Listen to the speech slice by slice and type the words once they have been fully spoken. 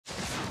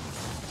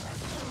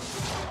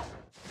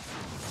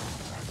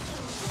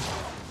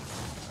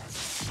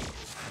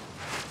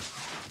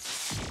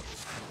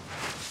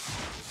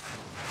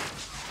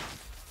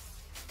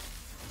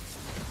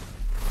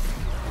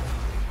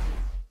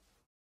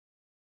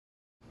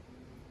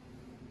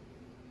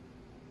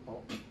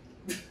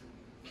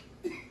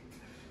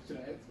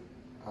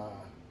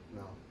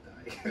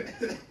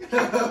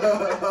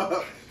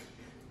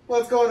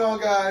What's going on,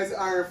 guys?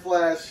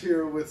 Ironflash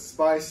here with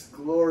Spiced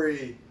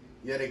Glory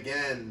yet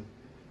again.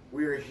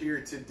 We are here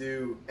to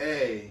do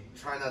a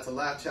Try Not to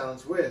Laugh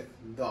challenge with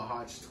the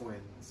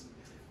Hodgetwins.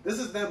 This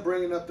is them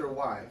bringing up their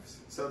wives,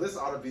 so this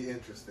ought to be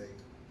interesting.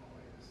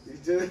 You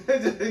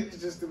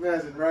just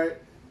imagine, right?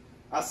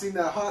 I seen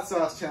that hot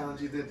sauce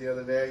challenge you did the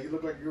other day. You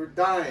looked like you were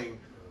dying.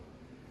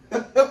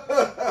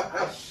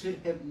 I should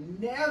have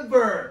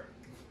never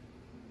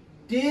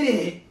did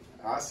it.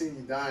 I seen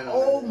you dying.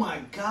 Oh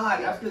my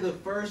God! After the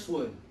first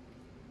one.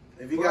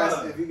 If you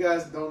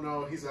guys don't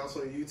know, he's also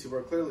a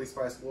YouTuber. Clearly,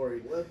 Spiced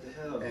Glory. What the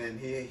hell? And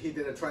he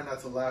did a Try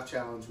Not to Laugh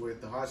challenge with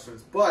the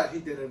Hodgetwins, but he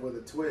did it with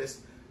a twist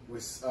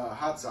with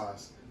hot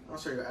sauce. I'm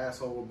sure your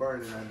asshole will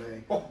burn in that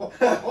day.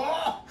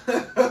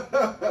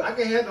 I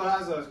can handle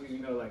hot sauce because, you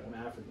know, like, I'm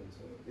African,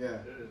 so yeah.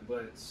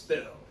 But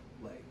still,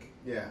 like,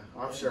 yeah,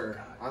 I'm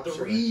sure. God,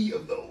 three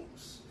of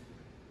those.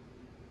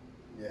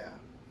 Yeah.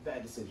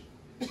 Bad decision.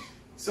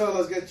 So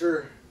let's get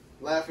your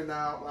laughing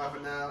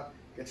out.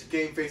 Get your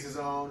game faces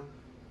on.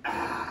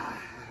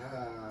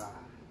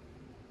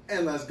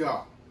 And let's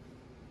go.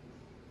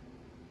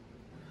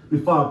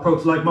 Before I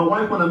approached, like my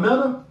wife, when I met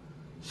her,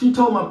 she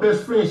told my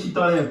best friend she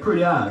thought I had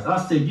pretty eyes.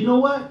 I said, you know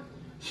what?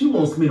 She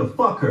wants me to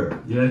fuck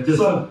her. Yeah,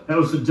 that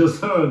was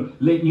just her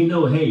letting you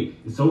know, hey,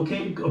 it's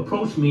okay to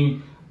approach me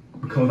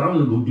because I want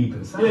to go deep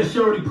inside. Yeah, she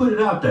already put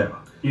it out there.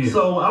 Yeah.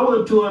 So I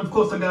went up to her, and of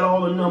course I got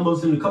all the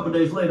numbers, and a couple of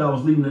days later I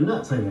was leaving the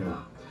nuts hanging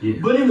out. Yeah.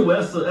 But anyway,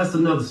 that's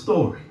another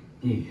story.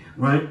 Yeah.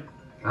 Right?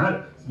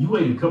 You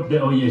waited a couple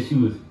days. Oh yeah, she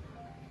was.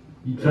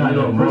 You tried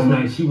that first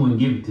night, she wouldn't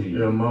give it to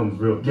you. Yeah, mom's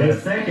real.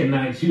 That second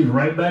night, she was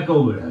right back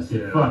over there. I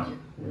said, fuck it.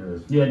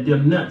 Yeah,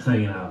 them nuts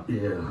hanging out.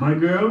 Yeah. My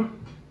girl,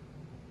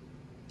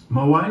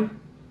 my wife,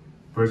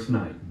 first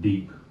night,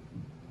 deep.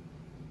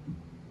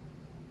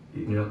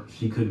 Yeah,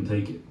 she couldn't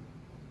take it.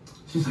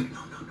 She's like, no.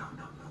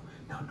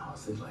 I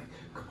said, like,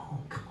 come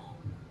on.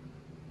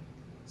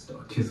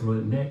 Start kissing her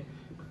in the neck.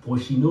 Before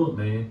she knew it,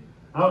 man,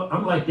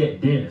 I'm like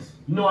that dentist.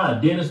 You know how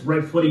a dentist, right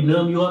before they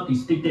numb you up, they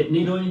stick that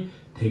needle in you?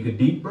 Take a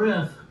deep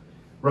breath,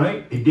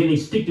 right? And then they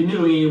stick the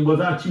needle in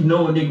without you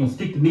knowing they're going to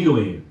stick the needle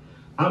in.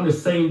 I'm the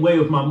same way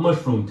with my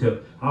mushroom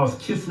tip. I was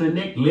kissing her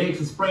neck,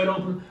 legs are spread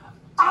open.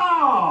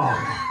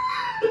 Oh!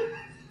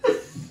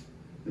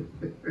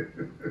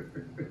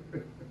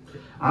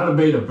 I'd have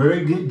made a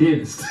very good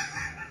dentist.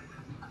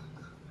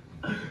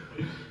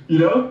 You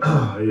know?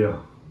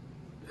 Yeah.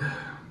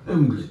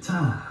 Good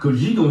time.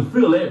 Because you going to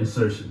feel that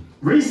insertion.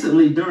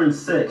 Recently, during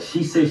sex,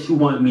 she said she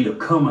wanted me to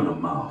come in her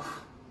mouth.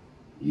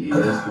 Yeah,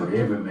 that's what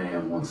every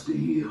man wants to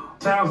hear.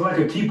 Sounds like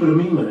a keeper to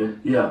me, man.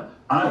 Yeah.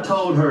 I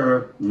told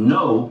her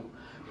no,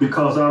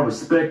 because I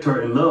respect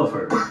her and love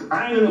her.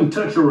 I ain't even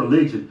touch her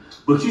religion.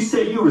 But you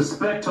say you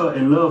respect her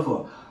and love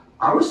her.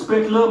 I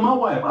respect and love my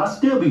wife. I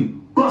still be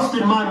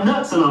busting my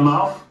nuts in her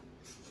mouth.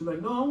 She's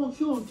like, no, I want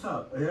you on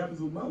top. It happens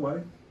with my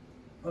wife.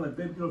 I'm like,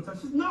 baby, get on top.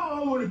 She says, no, I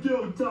want to get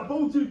on top. I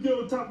want you to get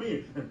on top of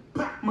me and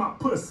pack my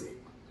pussy.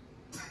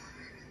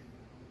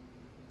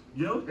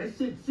 Yo, that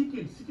shit, she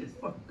gets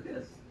fucking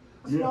pissed.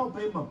 I said, oh,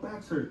 baby, my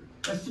back's hurt.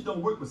 That shit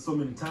don't work with so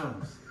many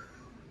times.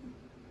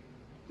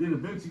 Then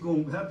eventually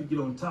you're gonna have to get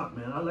on top,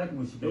 man. I like it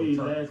when she goes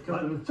on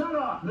top. Shut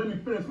up! Let me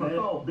finish my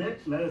thought,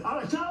 bitch.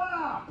 Shut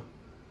up!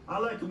 I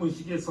like it when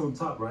she gets on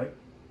top, right?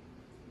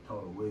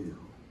 Taught her way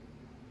though.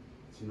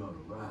 She know how to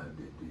ride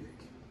that dick.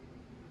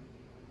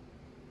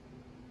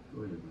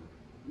 Go ahead, man.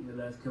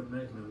 Yeah, last couple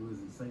nights when we was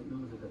in St.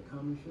 Louis at that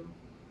comedy show.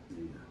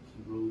 Yeah,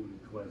 she rolled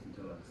it twice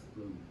until I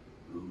exploded.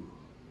 Ooh.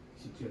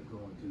 She kept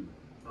going too.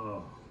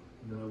 Oh.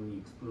 You know when you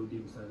explode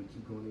deep inside, you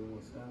keep going, you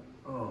won't stop?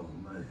 Oh,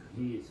 man.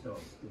 Head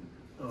started spinning.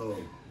 Oh,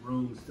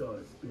 room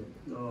started spinning.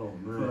 Oh,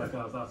 man. I feel like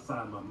I was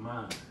outside my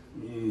mind.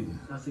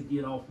 Yeah. I said,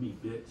 get off me,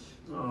 bitch.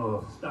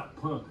 Oh. Stop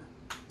pumping.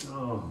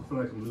 Oh. I feel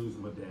like I'm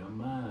losing my damn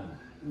mind.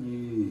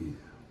 Yeah.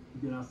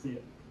 Then I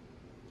said,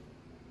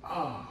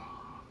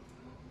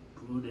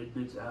 pull that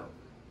bitch out.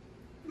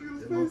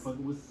 That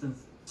motherfucker was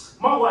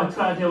sensitive. My wife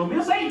tried to tell me,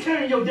 I ain't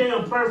carrying your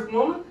damn purse,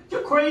 woman.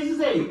 You're crazy as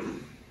hell.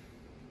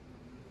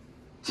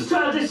 She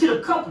tried this shit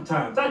a couple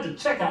times. I had to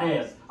check her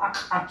ass.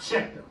 I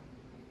checked her.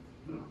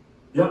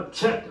 Yep,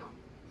 checked her.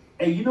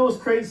 Hey, you know what's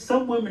crazy?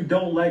 Some women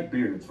don't like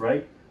beards,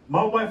 right?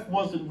 My wife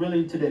wasn't really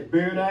into that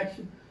beard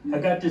action. I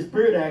got this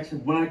beard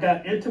action. When I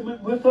got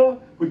intimate with her,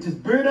 with this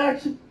beard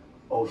action,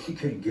 oh, she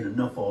can't get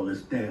enough of all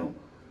this damn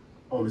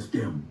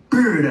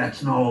beard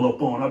action all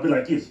up on. I'll be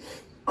like this.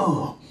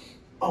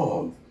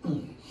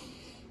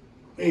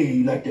 Hey,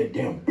 you like that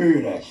damn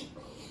beard action?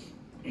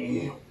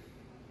 Yeah.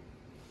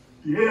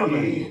 Yeah,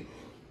 man.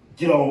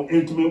 Get all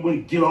intimate with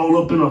it, get all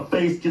up in her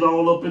face, get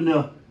all up in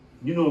there.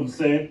 You know what I'm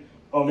saying?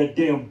 All that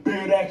damn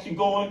beard action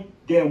going.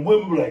 Damn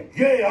women be like,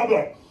 yeah. I'll be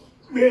like,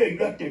 yeah, you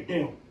like that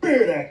damn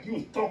beard action. You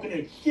was talking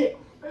that shit.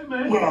 Hey,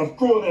 man. When I was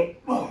growing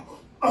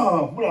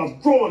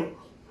it,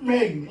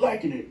 man, you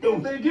liking it, don't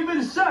you? Man, give it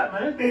a shot,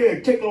 man. Yeah,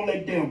 take on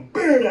that damn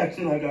beard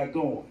action I got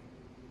going.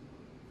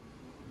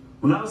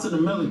 When I was in the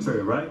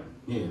military, right?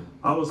 Yeah.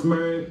 I was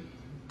married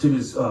to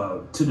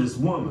this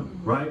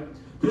woman, right?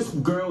 This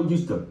girl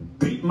used to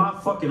beat my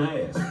fucking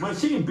ass. Well,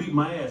 she didn't beat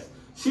my ass.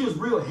 She was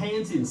real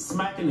handsy and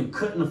smacking and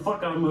cutting the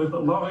fuck out of me with her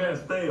long ass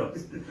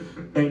nails.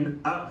 And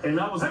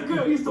I was, that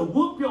girl used to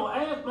whoop your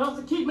ass, man. I was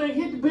like, keep, man,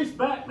 hit the bitch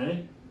back,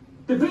 man.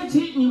 The bitch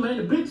hitting you, man.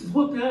 The bitch is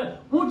whooping your ass.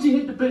 Won't you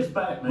hit the bitch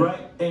back, man?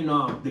 Right? And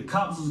the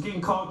cops was getting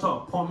called to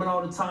our apartment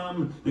all the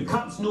time. The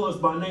cops knew us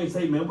by name.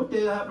 Say, man, what the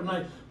hell happened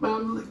tonight?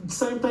 Man,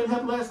 same thing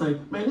happened last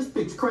night. Man, this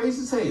bitch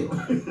crazy as hell.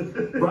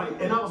 Right?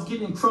 And I was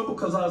getting in trouble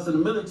because I was in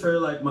the military,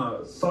 like my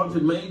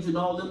sergeant major and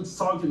all them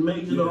sergeant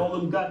majors and all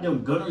them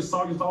goddamn gunnery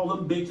sergeants, all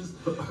them bitches.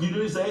 You do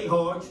this, hey,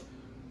 Hodge.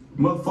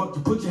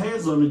 Motherfucker, put your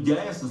hands on me. Your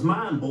ass is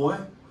mine, boy.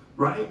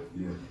 Right?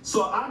 Yeah.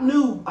 So I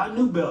knew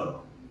better.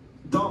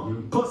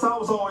 Don't. Plus, I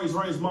was always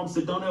raised. Mom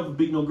said, "Don't ever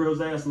beat no girl's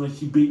ass unless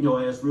she beating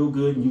your ass real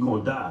good and you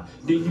gonna die.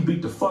 Then you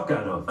beat the fuck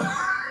out of her."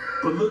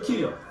 But look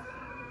here,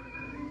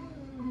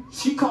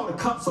 she called the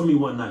cops on me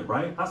one night,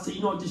 right? I said,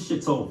 "You know what? This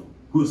shit's over."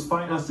 We was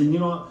fighting. I said, "You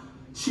know what?"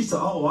 She said,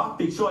 "Oh, I'll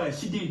fix your ass."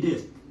 She did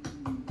this.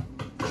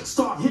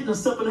 Start hitting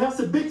herself in the head. I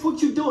said, "Bitch,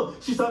 what you doing?"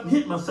 She said, "I'm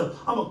hitting myself.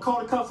 I'm gonna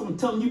call the cops. I'm gonna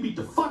tell them you beat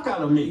the fuck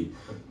out of me."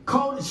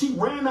 Called it. She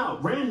ran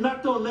out,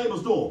 knocked on the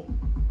neighbor's door.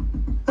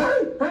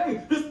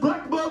 Hey, this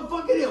black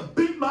motherfucker here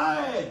beat my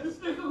ass. This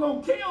nigga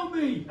gonna kill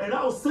me. And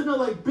I was sitting there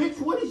like, bitch,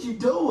 what is you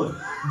doing?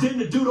 Then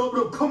the dude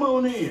over there, come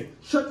on in.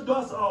 Shut the door.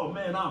 I said, oh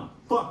man, I'm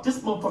fucked. This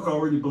motherfucker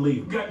already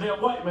believed.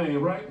 Goddamn white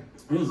man, right?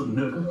 Here's a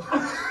nigga.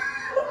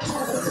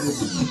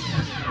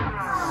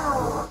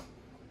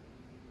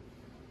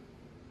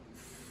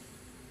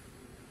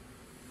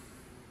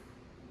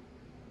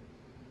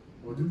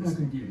 Well, you're not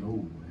gonna get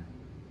old, man.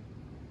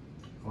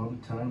 All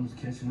the times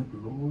catching up to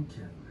Lord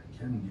Kevin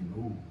getting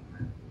old.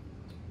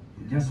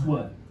 And guess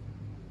what?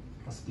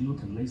 I still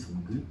can lay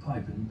some good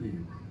pipe in the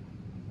bed.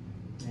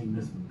 Ain't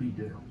missing a beat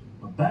there.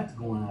 My back's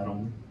going out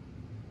on me.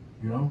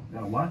 You know,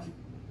 gotta watch it.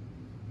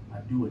 I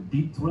do a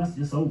deep thrust,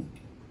 it's over.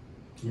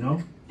 You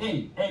know?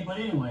 Hey, but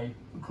anyway,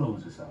 we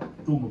close this out.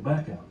 Throw my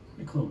back out.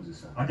 We close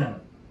this out. I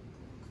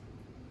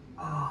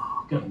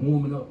gotta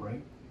warm it up,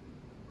 right?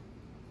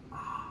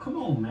 Come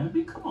on,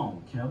 man. Come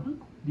on,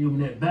 Kevin. Then when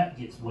that back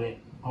gets wet,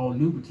 all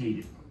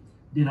lubricated,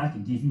 then I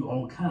can give you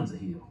all kinds of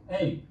hell.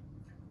 Hey,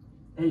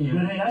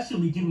 man, I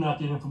shouldn't be giving out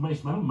that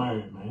information, man. I'm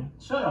married, man.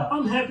 Shut up.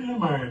 I'm happily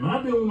married, man.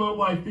 I've been with my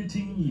wife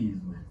 15 years,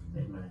 man.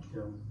 Hey, man,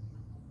 Kevin.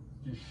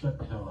 Just shut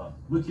the hell up.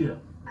 Look here.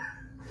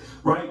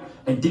 Right?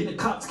 And then the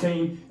cops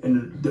came,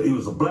 and it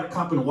was a black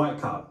cop and a white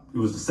cop. It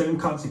was the same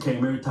cops that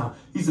came every time.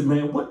 He said,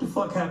 man, what the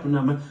fuck happened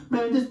now, man?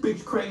 Man, this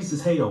bitch crazy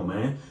as hell,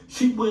 man.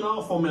 She went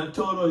off on me. I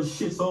told her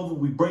shit's over.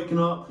 We breaking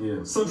up.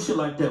 Yeah. Some shit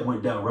like that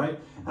went down, right?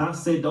 And I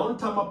said, the only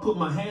time I put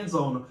my hands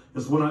on her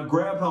is when I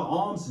grabbed her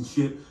arms and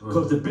shit,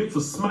 because the bitch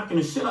was smacking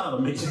the shit out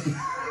of me.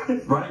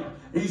 Right?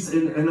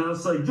 And I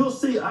was like, you'll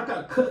see, I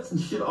got cuts and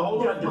shit all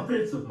over. You got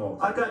defensive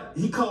marks.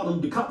 He called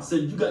him, the cop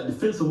said, you got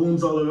defensive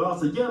wounds all over. I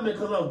said, yeah, man,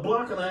 because I was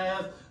blocking her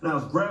ass, and I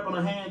was grabbing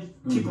her hands,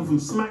 keeping her from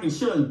smacking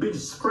shit out, and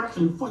bitches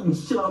scratching fucking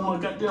shit out of my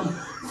goddamn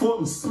foot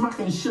and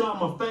smacking shit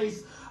out of my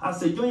face. I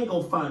said, you ain't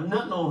gonna find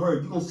nothing on her.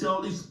 You gonna see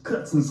all these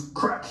cuts and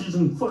scratches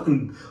and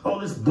fucking all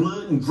this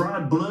blood and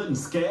dried blood and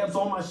scabs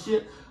on my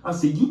shit. I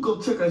said, you go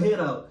check her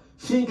head out.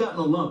 She ain't got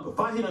no lump. If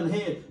I hit her in the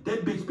head,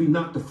 that bitch be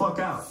knocked the fuck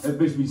out. That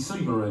bitch be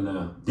sleeping right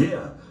now.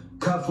 Yeah.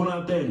 Cops went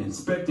out there and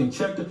inspected and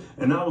checked her,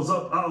 and I was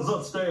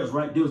upstairs,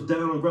 right? They was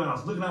down on the ground. I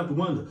was looking out the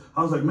window.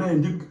 I was like,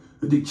 man,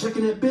 they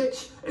checking that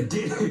bitch? And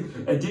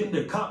then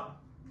the cop,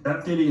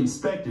 after they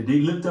inspected, they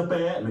looked up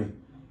at me,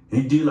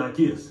 and he did like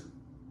this.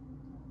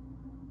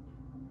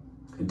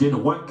 And then the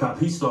white cop,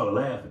 he started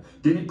laughing.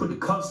 Then he put the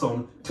cuffs on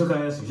her, took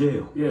her ass to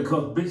jail. Yeah,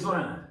 cause bitch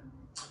lying.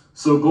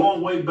 So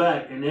going way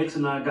back, and X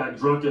and I got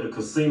drunk at a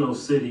casino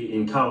city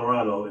in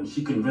Colorado, and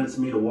she convinced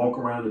me to walk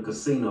around the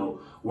casino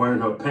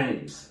wearing her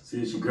panties.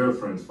 See, it's your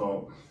girlfriend's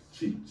fault.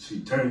 She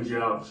turned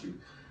you out.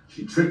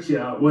 She tricked you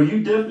out. Well,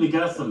 you definitely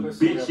got some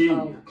bitch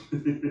in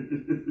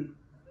you.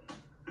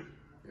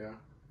 Yeah.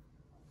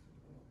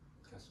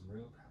 Got some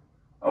real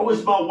I power.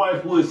 wish my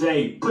wife would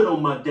say, put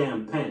on my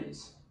damn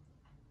panties.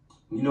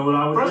 You know what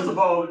I would do? First of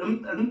all,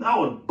 I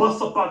would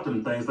bust up out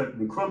them things like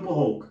the Incredible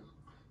Hulk.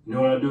 You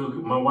know what I do?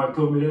 My wife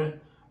told me that.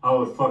 I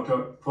would fuck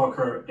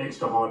her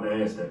extra hard in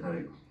the ass that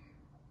night.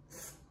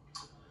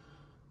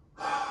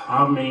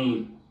 I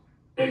mean,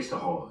 extra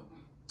hard.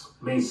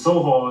 I mean,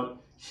 so hard,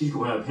 she's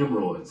gonna have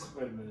hemorrhoids.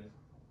 Wait a minute.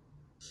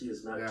 She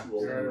is not too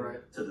old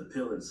to the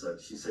pill and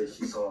such. She said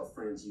she saw her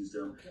friends use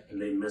them and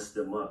they messed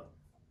them up,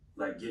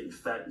 like getting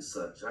fat and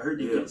such. I heard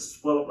they get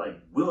swell up like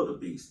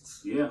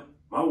wildebeests. Yeah.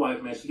 My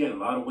wife, man, she gained a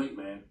lot of weight,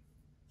 man.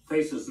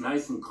 Face was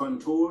nice and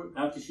contoured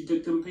after she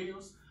took them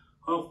pills.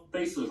 Her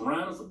face was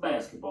round as a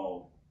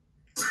basketball.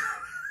 She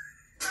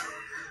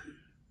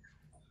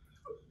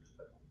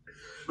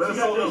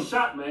got that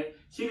shot, man.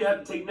 She didn't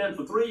have to take nothing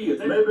for 3 years.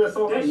 Maybe that's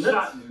all that the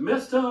shot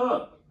messed her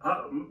up.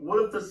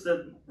 What if this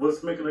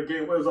what's making her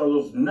gain? Where's all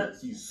those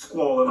nuts you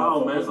squalling out?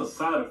 Oh, man, it's a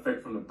side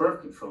effect from the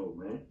birth control,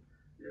 man.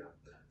 Yeah.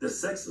 The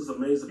sex is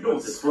amazing. You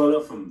don't swell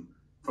up from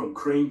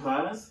cream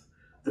pies.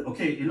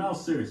 Okay, in all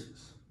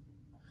seriousness,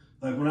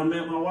 like when I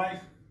met my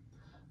wife,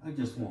 I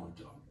just wanted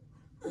to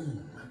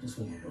I just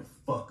wanted to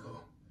fuck her.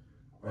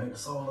 Right?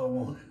 That's all I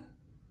wanted.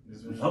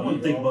 I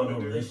wouldn't think about no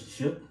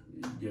relationship.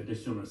 Yeah, this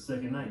shit on the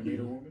second night, Need a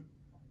dude. woman?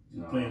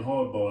 You playing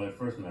hardball that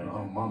first night.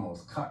 My mama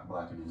was cock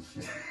blocking and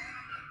shit.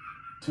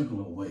 Took a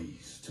little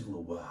ways. Took a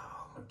little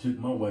while. I took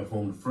my wife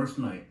home the first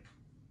night.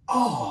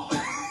 Oh!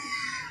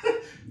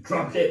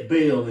 Drop that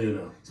bell in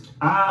her.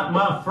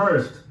 My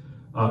first,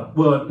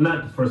 well,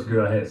 not the first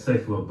girl I had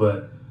sex with,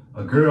 but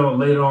a girl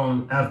later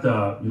on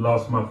after you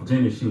lost my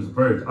virginity, she was a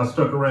virgin. I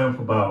stuck around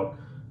for about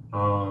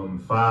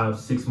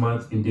 5-6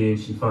 months, and then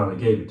she finally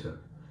gave it to her.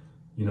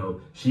 You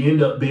know, she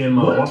ended up being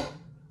my wife.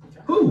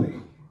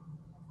 Who?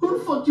 Who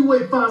the fuck you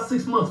wait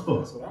 5-6 months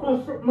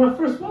for? My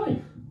first wife.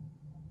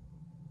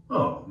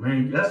 Oh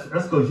man, that's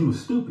because you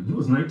was stupid. You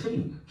was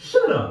 19.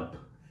 Shut up.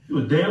 You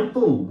a damn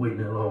fool waiting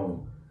that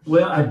long.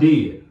 Well, I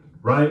did,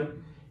 right?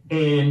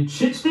 And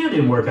shit still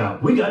didn't work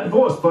out. We got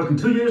divorced fucking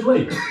 2 years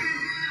later.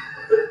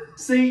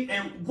 See,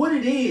 and what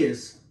it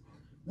is,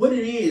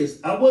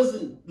 I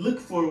wasn't looking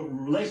for a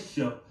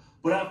relationship,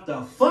 but after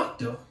I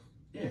fucked her,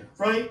 Yeah.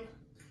 right,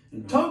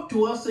 and talked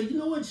to her, I said, you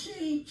know what,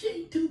 she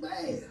ain't too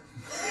bad.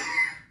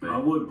 I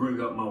would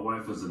bring up my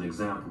wife as an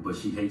example, but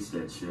she hates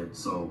that shit,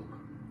 so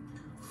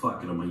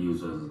fuck it, I'm gonna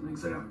use her as an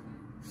example.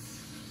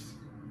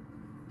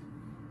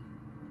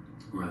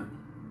 Right?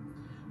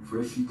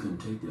 First, you couldn't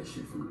take that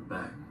shit from the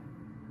back.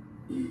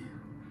 Yeah,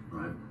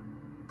 right?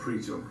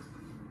 Preach her.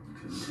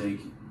 Couldn't take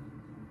it.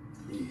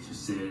 Yeah, she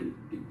said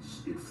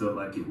it felt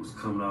like it was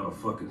coming out her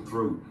fucking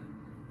throat.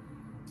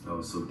 I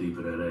was so deep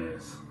in that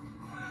ass.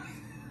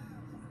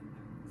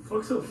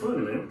 Fuck's so funny,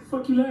 man. What the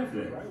fuck you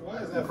laughing at? Right? Why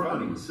is I'm that proud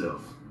funny? of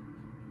myself.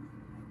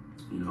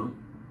 You know?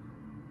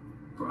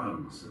 Proud of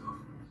myself.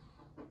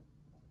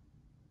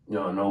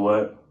 Y'all know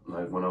what?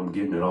 Like when I'm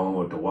getting it on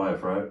with the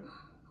wife, right?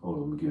 Hold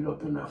on, let me get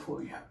up in there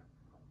for you.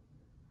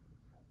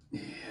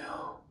 Yeah.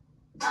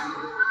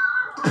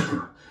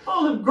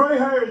 All them gray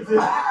hairs.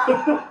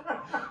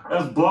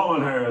 That's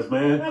blowing hairs,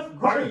 man. That's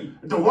great.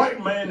 The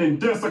white man then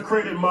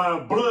desecrated my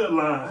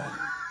bloodline.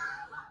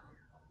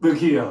 Look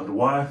here, the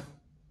wife.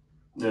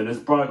 Yeah, this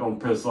probably gonna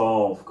piss her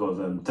off because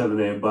I'm telling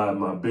everybody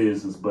my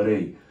business, but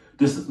hey,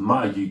 this is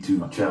my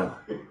YouTube channel.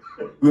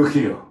 Look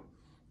here,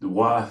 the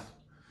wife,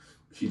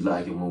 she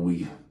like it when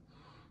we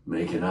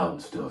making out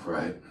and stuff,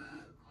 right?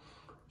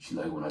 She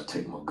like when I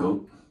take my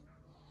goat,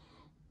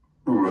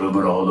 rub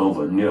it all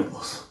over her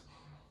nipples.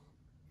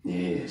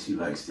 Yeah, she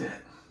likes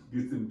that.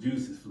 Get them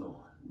juices flowing.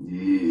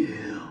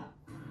 Yeah.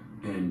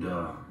 And,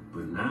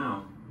 but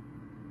now,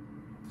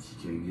 she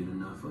can't get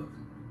enough of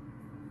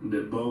it.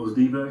 That balls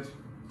D-backs?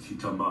 She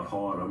talking about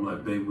hard. I'm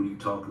like, babe, what are you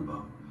talking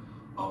about?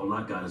 All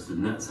I got is the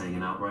nuts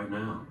hanging out right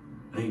now.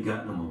 I ain't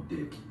got no more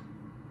dick.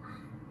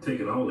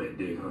 Taking all that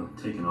dick, huh?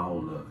 Taking all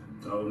of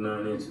it. All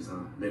 9 inches, huh?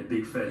 That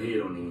big fat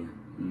head on the end.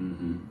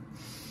 Mm-hmm.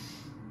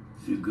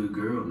 She's a good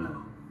girl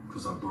now,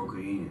 because I broke her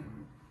in.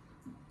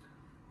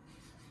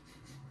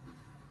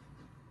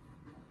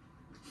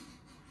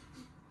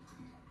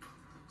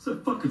 What's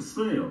that fucking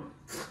smell?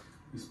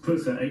 This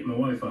pussy ate my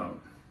wife out.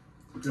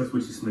 That's what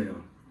you smell.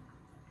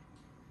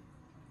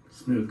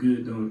 Smell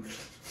good, don't it?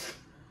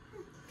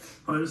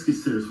 All right, let's get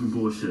serious. We're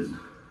bullshitting.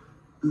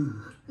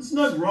 There's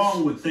nothing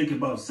wrong with thinking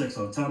about sex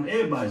all the time.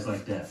 Everybody's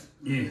like that.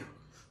 Yeah.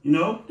 You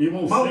know? They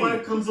won't My say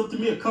wife it. comes up to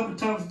me a couple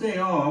times a day.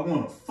 Oh, I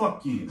want to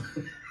fuck you.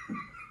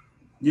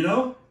 You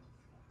know? I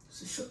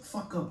say, shut the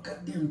fuck up.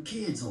 Goddamn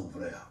kids over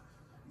there.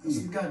 Have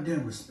some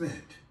goddamn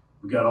respect.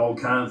 We got all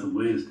kinds of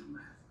wisdom,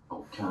 man. All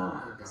Okay,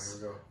 kinds.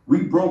 here we go.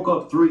 We broke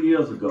up 3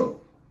 years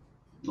ago.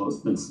 No, it's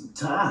been some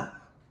time.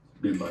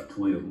 It's been about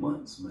 12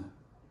 months, man.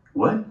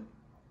 What?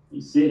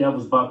 You said that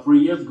was about 3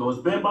 years ago.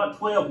 It's been about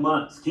 12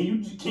 months.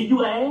 Can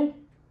you add?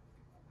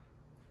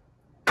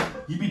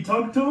 You be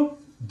talking to him,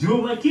 do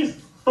him like this,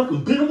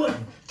 fucking bit him up,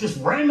 just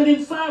ram it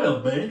inside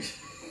of him, man.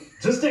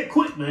 Just that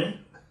quick, man.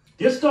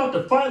 Just start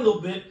to fight a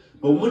little bit,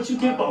 but once you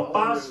get about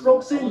 5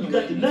 strokes in, you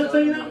got the nuts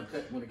hanging out,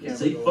 you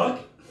say fuck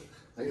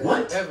it.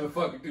 What? Ever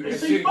fucking do They that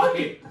say shit fuck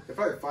again. it. If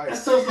I fight, That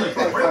sounds like if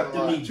I fight crap a to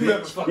lot. me, You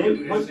ever bitch. fucking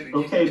do that shit again.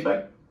 Okay,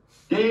 back.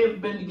 They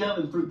haven't been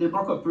together. They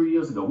broke up 3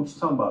 years ago. What you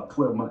talking about?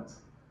 12 months.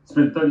 It's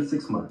been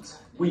 36 months.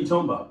 What you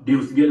talking about? They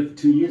was together for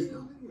 2 years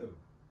now.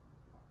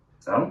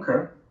 I don't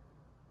care.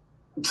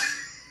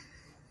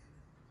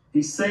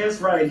 He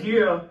says right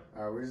here. All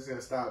right, we're just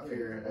gonna stop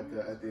here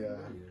at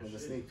the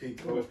sneak peek.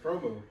 It was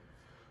promo.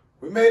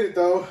 We made it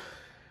though.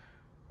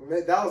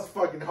 That was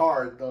fucking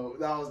hard though.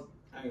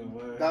 I ain't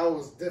gonna lie. That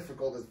was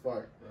difficult as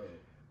fuck. Bro.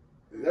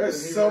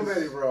 There's He so was-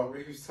 many, bro.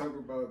 When he was talking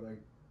about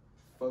like,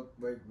 fuck,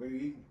 like when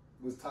he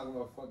was talking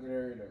about fucking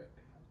her, and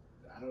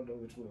I don't know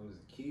which one was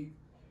it, Keith.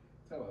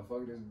 Talking about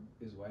fucking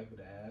his wife with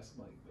the ass.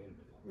 I'm like, wait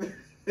a minute.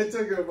 It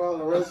took a while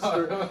to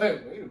register. I'm like,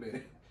 wait a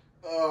minute.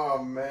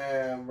 Oh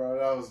man, bro,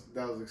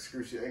 that was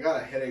excruciating. I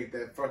got a headache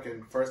that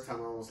fucking first time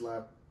I almost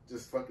laughed.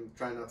 Just fucking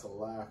trying not to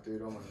laugh,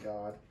 dude. Oh my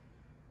god,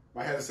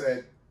 my head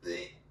said, "Oh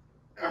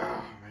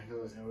man, it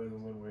was." That was the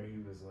one where he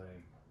was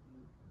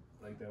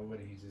like that one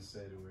he just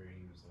said where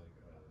he was like,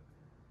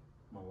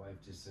 my wife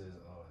just says,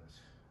 oh, I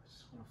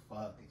just want to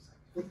fuck. He's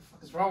like,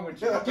 What's wrong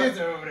with you? Kids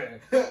are over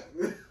there.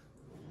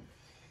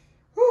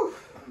 Whew.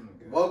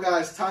 Well,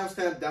 guys,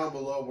 timestamp down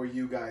below where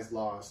you guys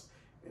lost.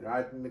 And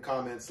right in the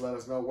comments, let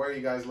us know where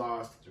you guys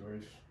lost.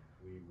 George,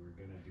 we were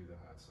going to do the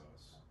hot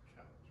sauce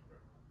challenge, bro.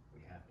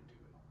 We have to do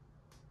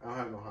it. I don't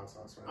have no hot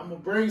sauce right now. I'm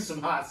going to bring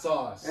some hot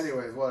sauce.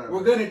 Anyways, whatever.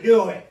 We're going to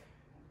do it.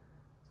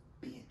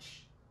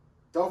 Bitch.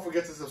 Don't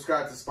forget to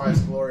subscribe to Spice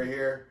Glory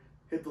here.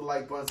 Hit the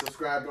like button,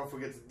 subscribe. Don't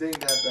forget to ding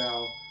that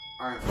bell.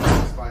 Ironflash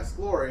and Spice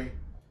Glory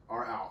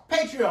are out.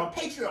 Patreon,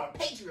 Patreon,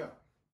 Patreon.